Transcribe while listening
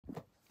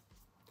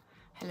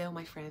Hello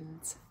my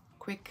friends,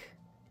 quick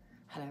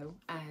hello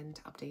and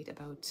update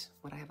about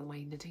what I have on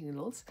my knitting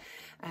noodles.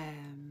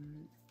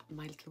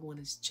 My little one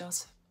has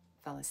just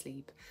fell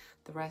asleep.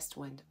 The rest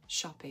went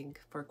shopping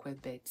for quite a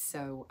bit,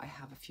 so I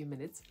have a few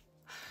minutes.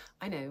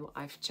 I know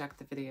I've checked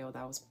the video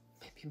that was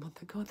maybe a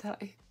month ago that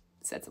I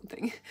said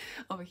something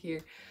over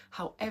here.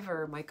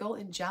 However, my goal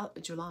in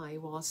July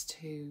was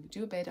to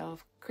do a bit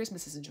of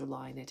Christmases in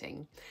July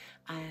knitting,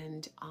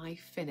 and I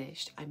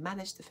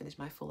managed to finish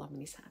my full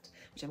mini set,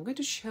 which I'm going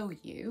to show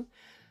you.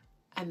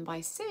 And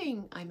by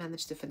saying I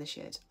managed to finish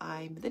it,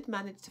 I did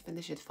manage to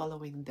finish it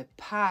following the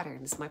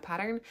patterns. My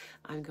pattern,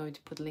 I'm going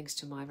to put links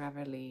to my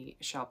Ravelry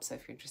shop, so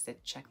if you're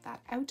interested, check that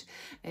out.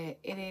 It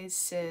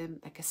is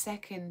like a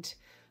second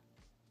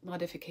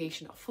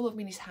modification of full of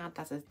minis hat.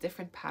 That's a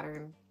different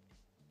pattern.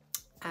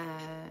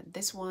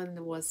 This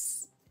one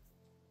was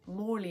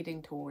more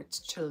leading towards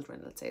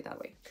children, let's say it that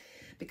way,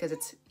 because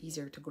it's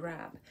easier to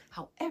grab.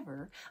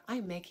 However,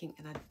 I'm making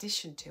an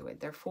addition to it,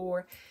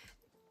 therefore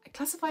I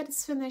classified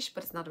as finished,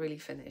 but it's not really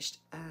finished.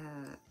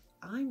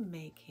 I'm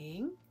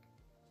making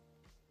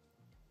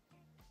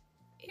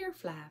ear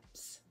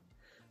flaps.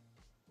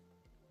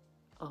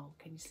 Oh,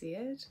 can you see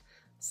it?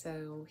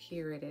 So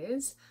here it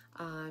is.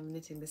 I'm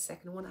knitting the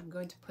second one. I'm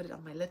going to put it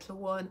on my little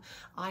one.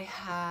 I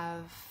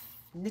have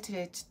knitted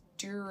it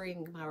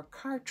during our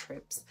car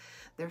trips,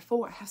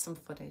 therefore I have some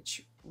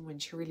footage when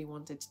she really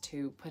wanted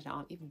to put it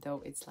on, even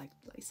though it's like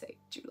I say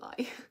July.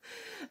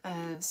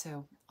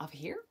 So over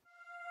here.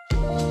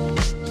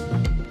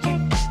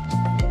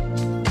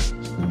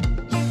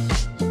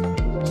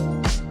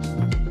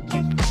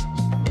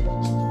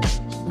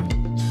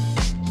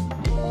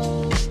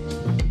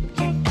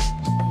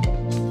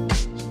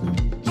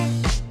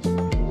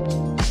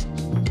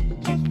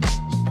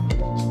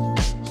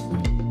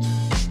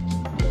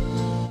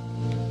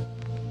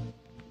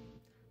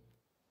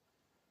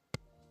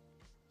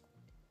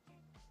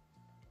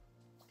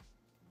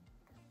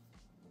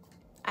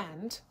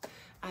 And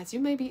as you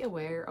may be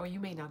aware, or you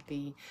may not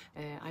be,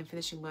 I'm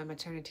finishing my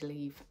maternity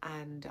leave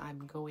and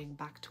I'm going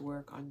back to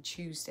work on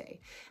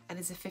Tuesday. And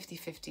it's a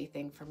 50-50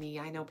 thing for me.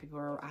 I know people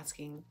are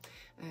asking,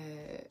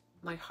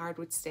 my heart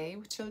would stay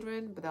with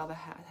children, but on the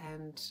other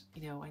hand,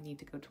 you know, I need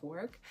to go to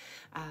work.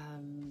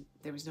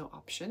 There was no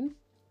option.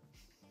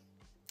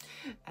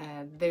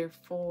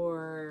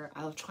 Therefore,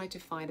 I'll try to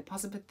find a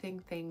positive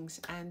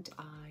things, and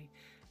I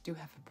do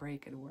have a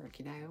break at work,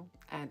 you know,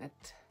 and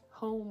at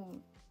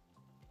home,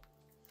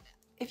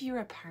 if you're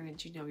a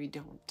parent, you know you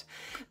don't.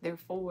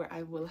 Therefore,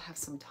 I will have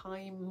some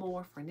time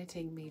more for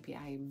knitting. Maybe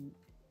I'm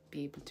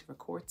be able to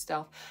record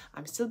stuff.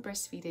 I'm still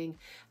breastfeeding,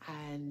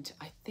 and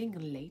I think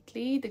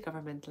lately the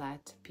government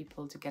let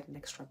people to get an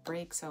extra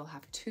break, so I'll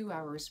have 2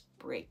 hours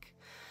break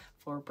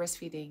for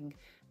breastfeeding,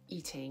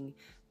 eating,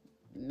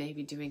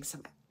 maybe doing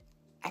some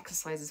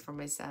exercises for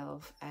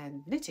myself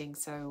and knitting.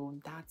 So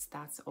that's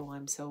oh,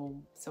 I'm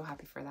so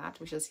happy for that.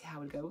 We shall see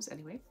how it goes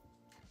anyway.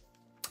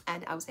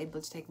 And I was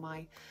able to take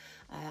my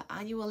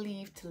annual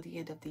leave till the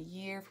end of the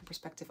year, from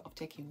perspective of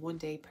taking 1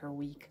 day per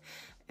week,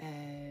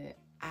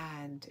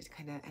 and it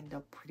kind of ended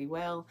up pretty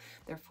well.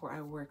 Therefore,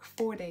 I work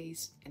 4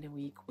 days in a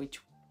week, which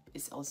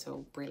is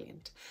also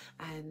brilliant.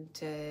 And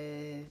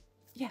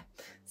yeah,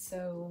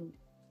 so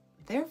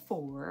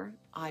therefore,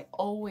 I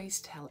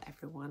always tell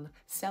everyone,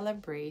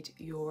 celebrate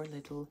your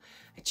little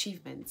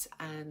achievements.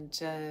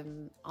 And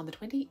on the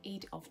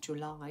 28th of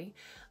July,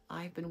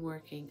 I've been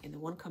working in the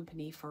one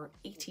company for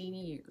 18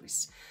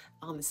 years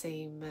on the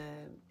same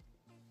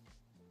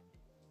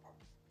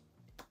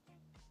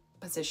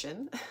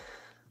position.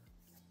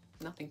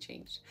 Nothing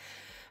changed.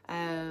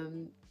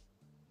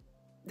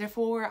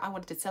 Therefore, I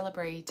wanted to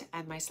celebrate,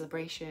 and my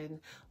celebration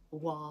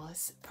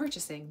was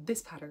purchasing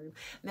this pattern,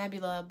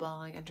 Nebula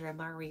by Andrea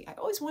Mowry. I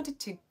always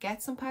wanted to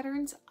get some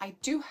patterns. I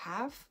do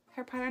have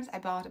her patterns. I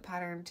bought a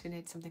pattern to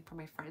knit something for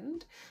my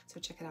friend, so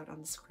check it out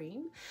on the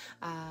screen.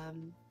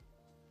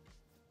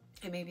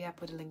 And maybe I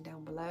put a link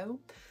down below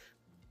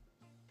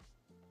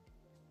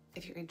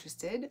if you're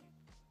interested.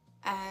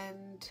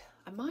 And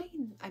I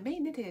may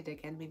knit it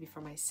again, maybe for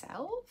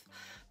myself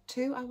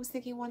too. I was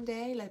thinking one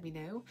day, let me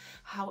know.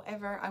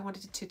 However, I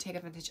wanted to take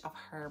advantage of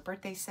her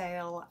birthday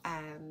sale,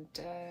 and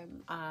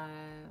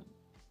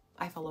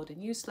I followed a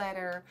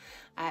newsletter,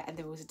 and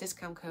there was a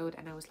discount code,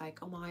 and I was like,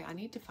 oh my, I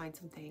need to find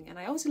something. And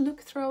I also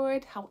looked through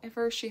it.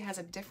 However, she has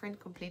a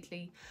different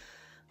completely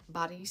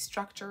body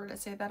structure,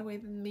 let's say it that way,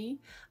 than me.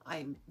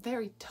 I'm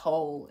very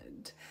tall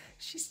and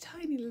she's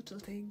tiny little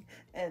thing,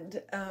 and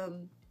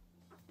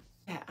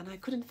yeah, and I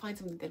couldn't find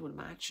something that would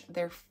match.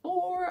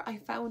 Therefore, I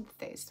found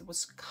this. It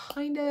was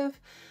kind of,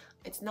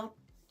 it's not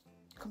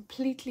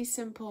completely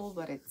simple,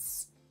 but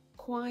it's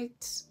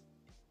quite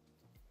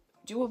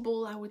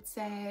doable, I would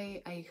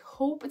say. I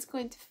hope it's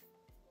going to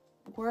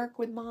work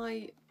with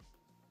my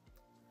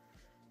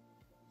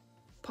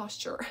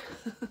posture.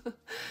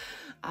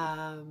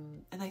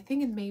 And I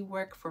think it may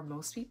work for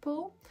most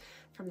people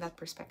from that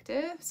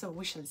perspective, so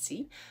we shall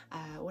see.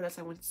 What else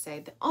I want to say?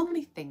 The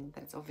only thing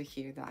that's over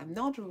here that I'm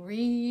not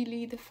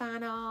really the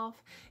fan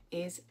of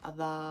is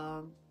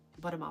the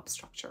bottom up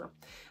structure,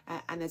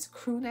 and it's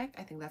crew neck,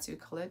 I think that's what you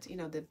call it, you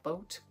know, the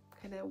boat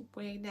kind of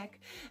way neck.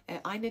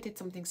 I knitted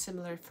something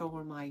similar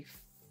for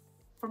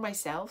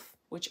myself,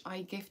 which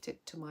I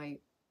gifted to my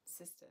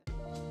sister.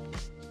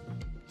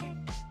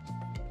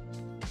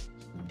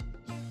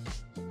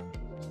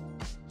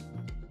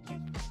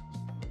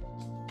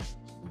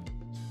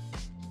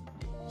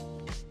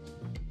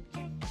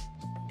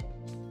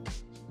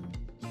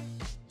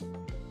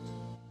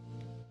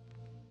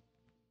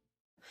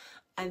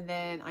 And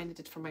then I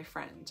knitted for my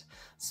friend.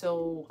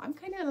 So I'm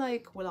kind of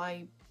like, will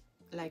I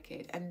like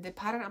it? And the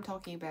pattern I'm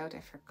talking about,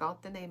 I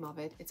forgot the name of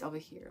it. It's over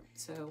here.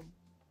 So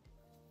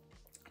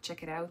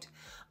check it out.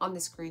 On the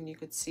screen you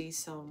could see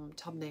some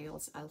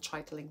thumbnails. I'll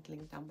try to link the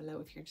link down below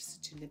if you're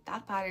interested to knit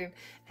that pattern. It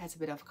has a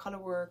bit of color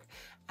work,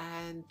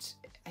 and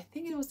I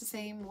think it was the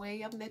same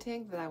way of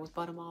knitting, that I was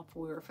bottom up,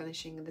 we were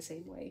finishing in the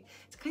same way.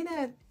 It's kind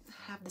of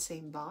have the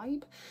same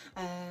vibe.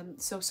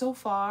 So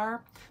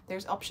far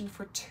there's option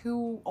for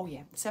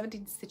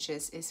 17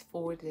 stitches is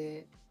for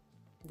the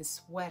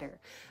sweater.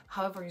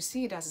 However, you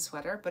see it as a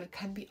sweater, but it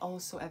can be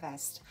also a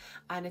vest,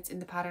 and it's in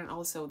the pattern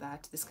also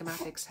that the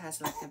schematics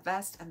has like a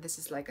vest and this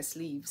is like a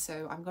sleeve,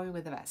 so I'm going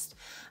with the vest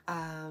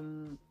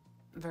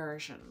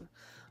version,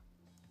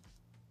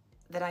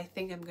 that I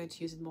think I'm going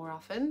to use it more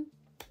often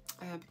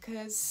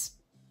because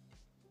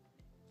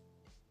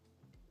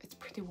it's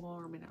pretty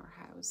warm in our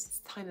house. It's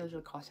a tiny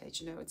little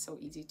cottage, you know, it's so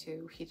easy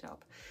to heat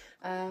up.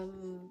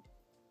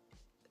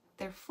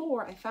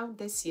 Therefore, I found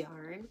this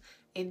yarn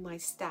in my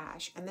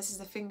stash, and this is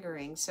the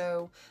fingering.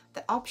 So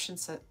the option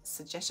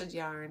suggested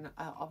yarn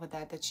over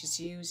there that she's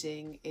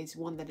using is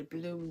one that it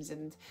blooms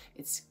and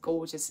it's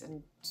gorgeous,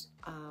 and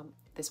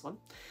this one.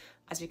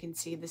 As you can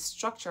see, the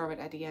structure of it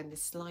at the end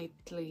is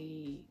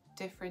slightly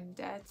different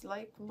that's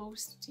like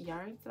most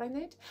yarns that I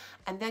knit.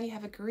 And then you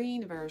have a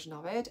green version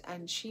of it,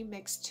 and she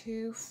mixed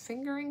two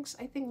fingerings,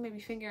 I think maybe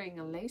fingering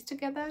and lace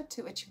together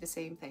to achieve the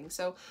same thing.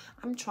 So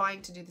I'm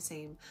trying to do the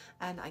same,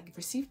 and I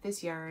received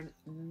this yarn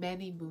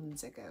many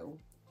moons ago.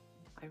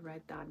 I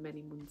read that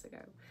many moons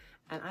ago,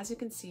 and as you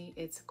can see,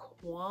 it's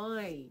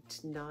quite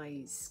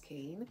nice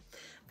skein.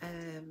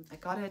 I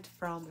got it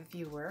from a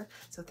viewer,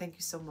 so thank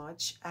you so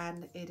much.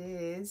 And it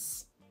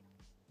is,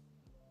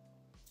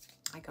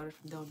 I got it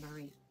from Andrea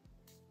Mowry.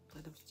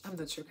 I'm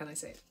not sure, can I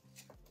say it?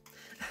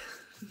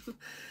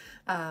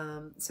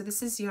 So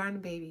this is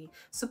Yarn Baby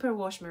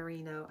Superwash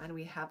Merino, and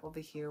we have over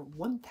here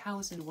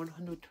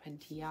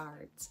 1,120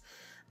 yards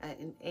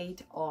in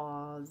 8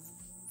 Oz.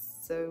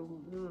 So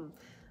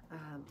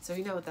so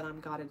you know that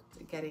I'm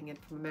getting it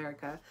from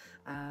America.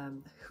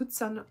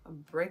 Hudson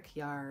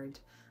Brickyard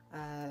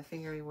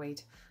fingering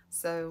weight.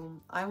 So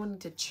I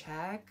wanted to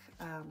check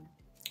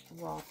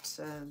what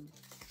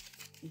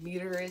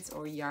meterage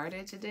or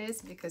yardage it is,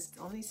 because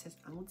it only says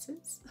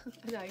ounces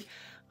and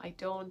I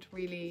don't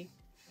really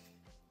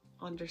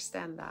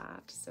understand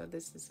that. So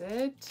this is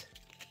it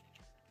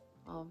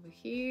over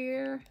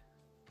here,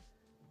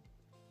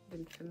 the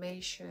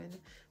information.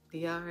 The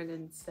yarn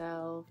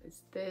itself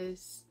is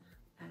this,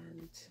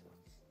 and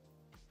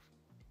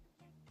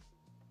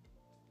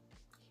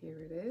here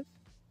it is.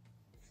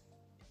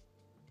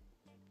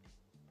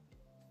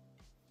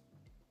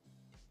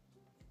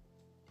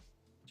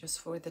 Just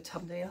for the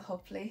thumbnail,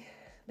 hopefully.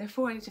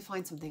 Therefore, I need to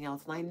find something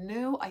else, and I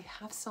know I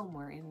have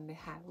somewhere in the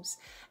house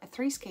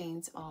 3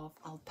 skeins of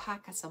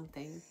alpaca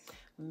something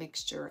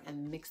mixture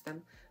and mix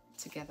them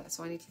together.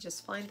 So I need to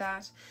just find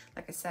that.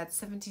 Like I said,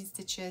 17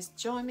 stitches.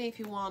 Join me if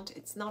you want.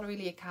 It's not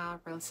really a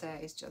carousel,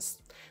 it's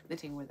just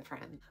knitting with a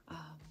friend.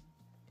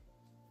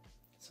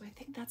 So I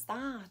think that's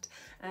that.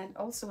 And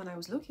also, when I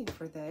was looking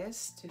for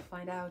this to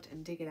find out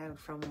and dig it out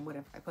from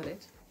whatever I put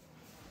it,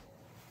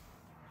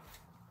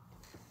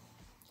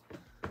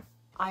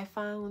 I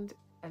found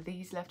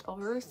these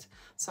leftovers.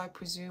 So I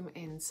presume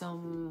in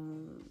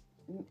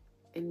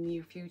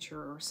near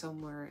future or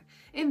somewhere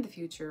in the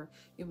future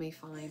you may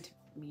find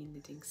me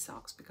knitting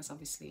socks, because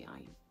obviously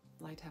I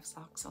like to have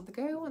socks on the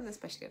go, and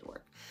especially at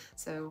work.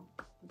 So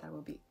that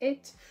will be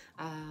it.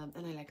 And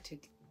I like to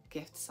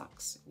gift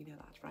socks, you know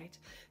that, right?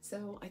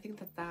 So I think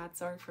that's,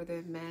 sorry for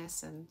the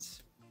mess and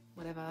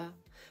whatever.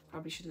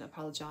 Probably shouldn't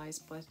apologize,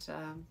 but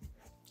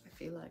I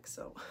feel like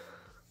so.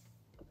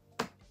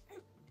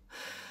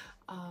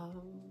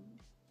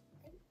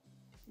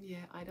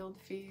 Yeah, I don't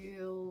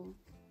feel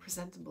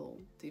presentable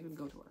to even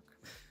go to work.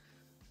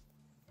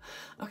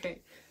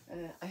 Okay,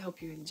 I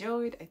hope you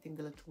enjoyed. I think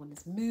the little one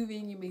is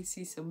moving. You may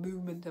see some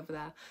movement over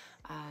there.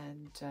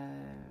 And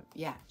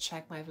yeah,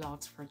 check my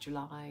vlogs for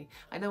July.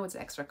 I know it's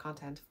extra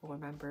content for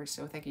members,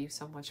 so thank you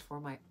so much for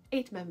my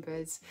 8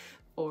 members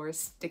for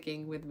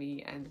sticking with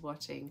me and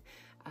watching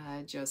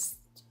just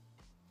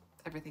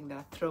everything that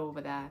I throw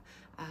over there.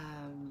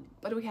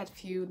 But we had a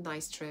few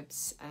nice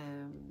trips.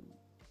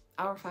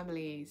 Our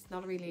family is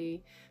not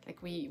really,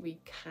 like, we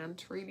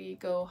can't really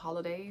go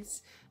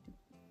holidays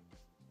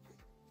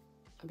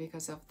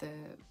because of the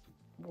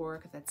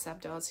work that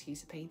Seb does.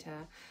 He's a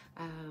painter,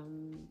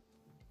 and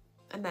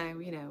now,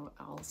 you know,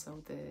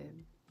 also the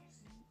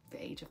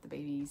age of the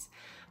babies.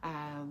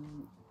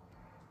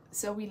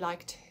 So we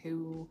like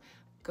to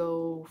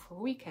go for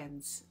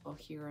weekends or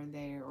here and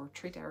there, or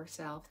treat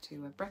ourselves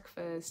to a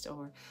breakfast,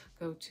 or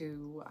go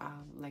to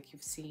like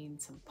you've seen,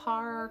 some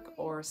park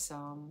or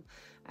some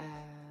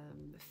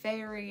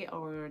ferry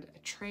or a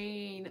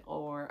train,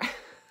 or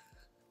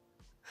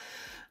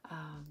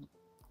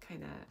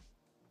kind of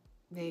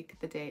make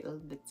the day a little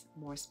bit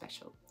more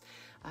special.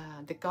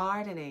 The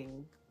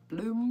gardening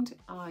bloomed.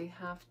 I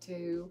have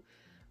to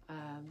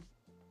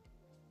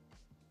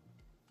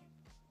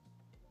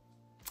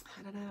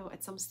I don't know,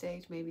 at some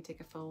stage maybe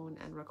take a phone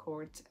and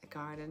record a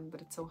garden,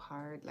 but it's so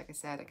hard. Like I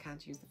said, I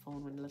can't use the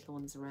phone when the little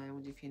one's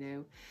around. If you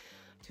know,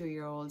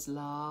 2-year-olds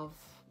love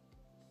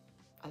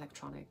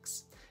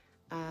electronics.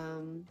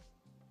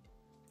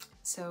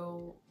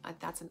 So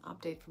that's an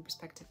update from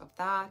perspective of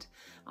that.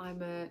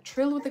 I'm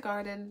thrilled with the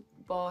garden,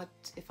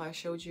 but if I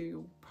showed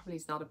you, probably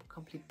it's not a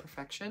complete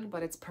perfection,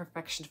 but it's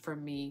perfection for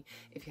me.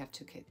 If you have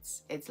 2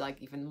 kids, it's like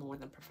even more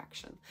than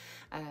perfection.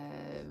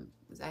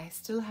 I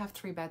still have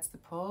 3 beds to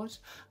put.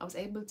 I was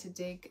able to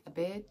dig a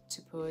bit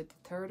to put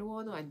the 3rd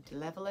one and to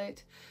level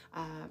it,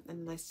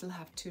 and I still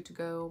have 2 to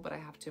go, but I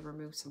have to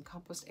remove some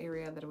compost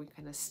area that we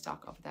kind of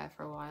stuck up there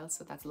for a while,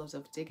 so that's lots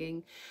of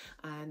digging.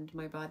 And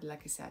my body,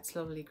 like I said,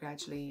 slowly,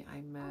 gradually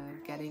I'm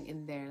getting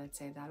in there, let's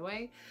say that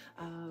way.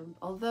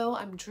 Although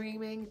I'm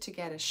dreaming to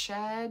get a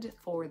shed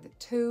for the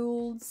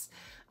tools,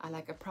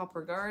 like a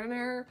proper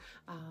gardener,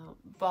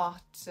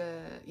 but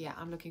yeah,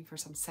 I'm looking for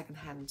some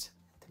secondhand,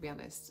 to be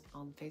honest,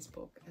 on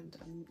Facebook, and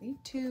I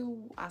need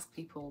to ask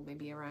people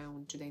maybe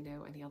around, do they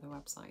know any other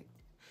website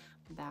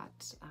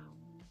that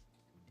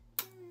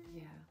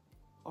yeah,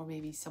 or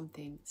maybe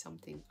something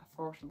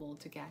affordable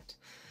to get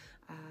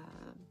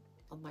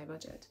on my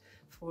budget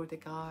for the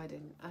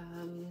garden.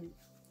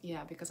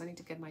 Yeah, because I need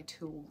to get my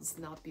tools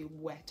not be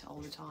wet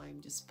all the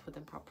time, just put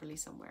them properly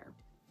somewhere.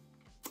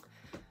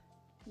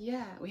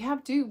 Yeah, we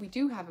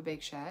do have a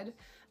big shed.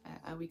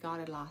 We got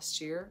it last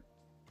year,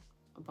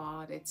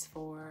 but it's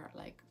for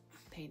like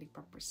painting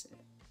purposes,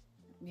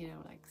 you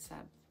know, like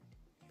Seb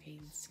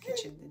paints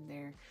kitchen in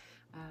there,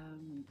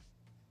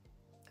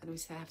 and we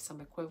still have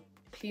some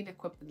clean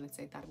equipment, let's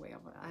say that way,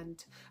 of it.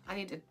 And I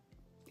need a,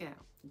 you know,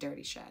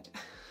 dirty shed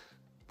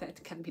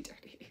that can be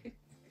dirty.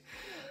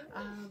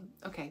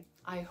 Okay,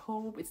 I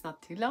hope it's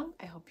not too long.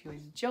 I hope you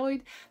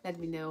enjoyed. Let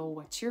me know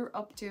what you're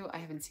up to. I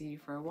haven't seen you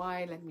for a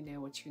while. Let me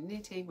know what you're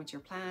knitting, what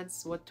your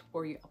plans, what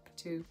were you up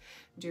to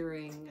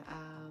during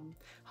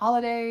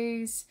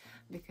holidays,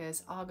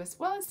 because August,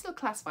 well, it's still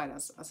classified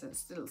as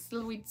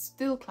a we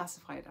still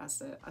classify it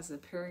as a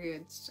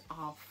period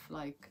of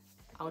like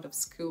out of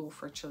school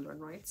for children,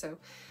 right? So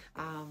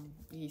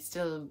you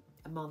still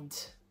a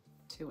month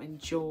to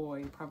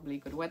enjoy probably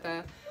good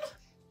weather.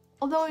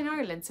 Although in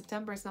Ireland,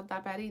 September is not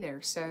that bad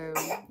either, so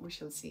we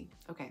shall see.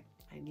 Okay,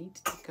 I need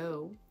to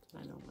go.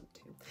 I don't want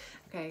to.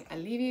 Okay, I'll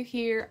leave you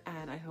here,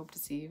 and I hope to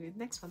see you in the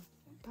next one.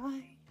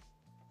 Bye.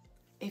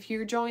 If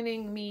you're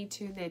joining me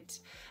to knit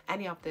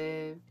any of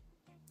the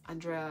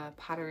Andrea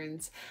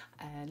patterns,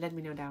 let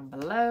me know down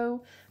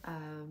below.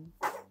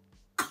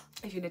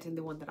 If you're knitting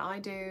the one that I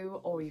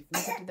do, or you've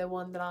knitted the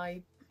one that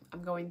I'm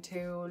going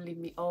to, leave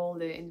me all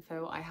the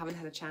info. I haven't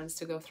had a chance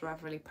to go through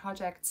Everly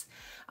projects.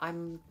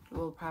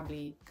 Will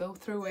probably go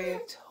through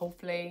it,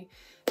 hopefully,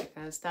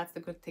 because that's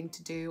the good thing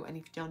to do. And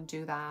if you don't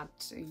do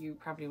that, you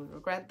probably will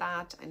regret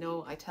that. I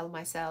know I tell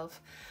myself,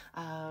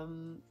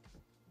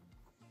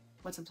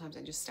 but sometimes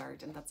I just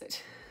start and that's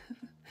it.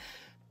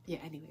 Yeah,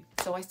 anyway,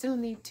 so I still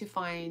need to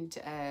find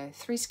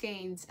 3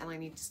 skeins, and I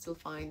need to still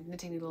find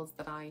knitting needles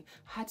that I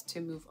had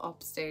to move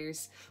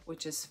upstairs,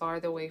 which is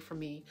farther away from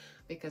me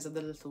because of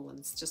the little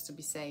ones, just to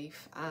be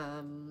safe,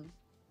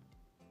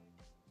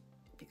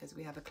 because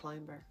we have a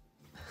climber.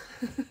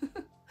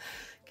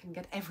 Can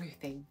get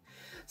everything.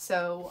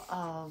 So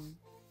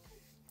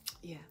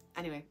yeah,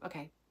 anyway,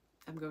 okay,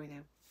 I'm going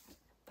now.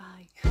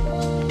 Bye.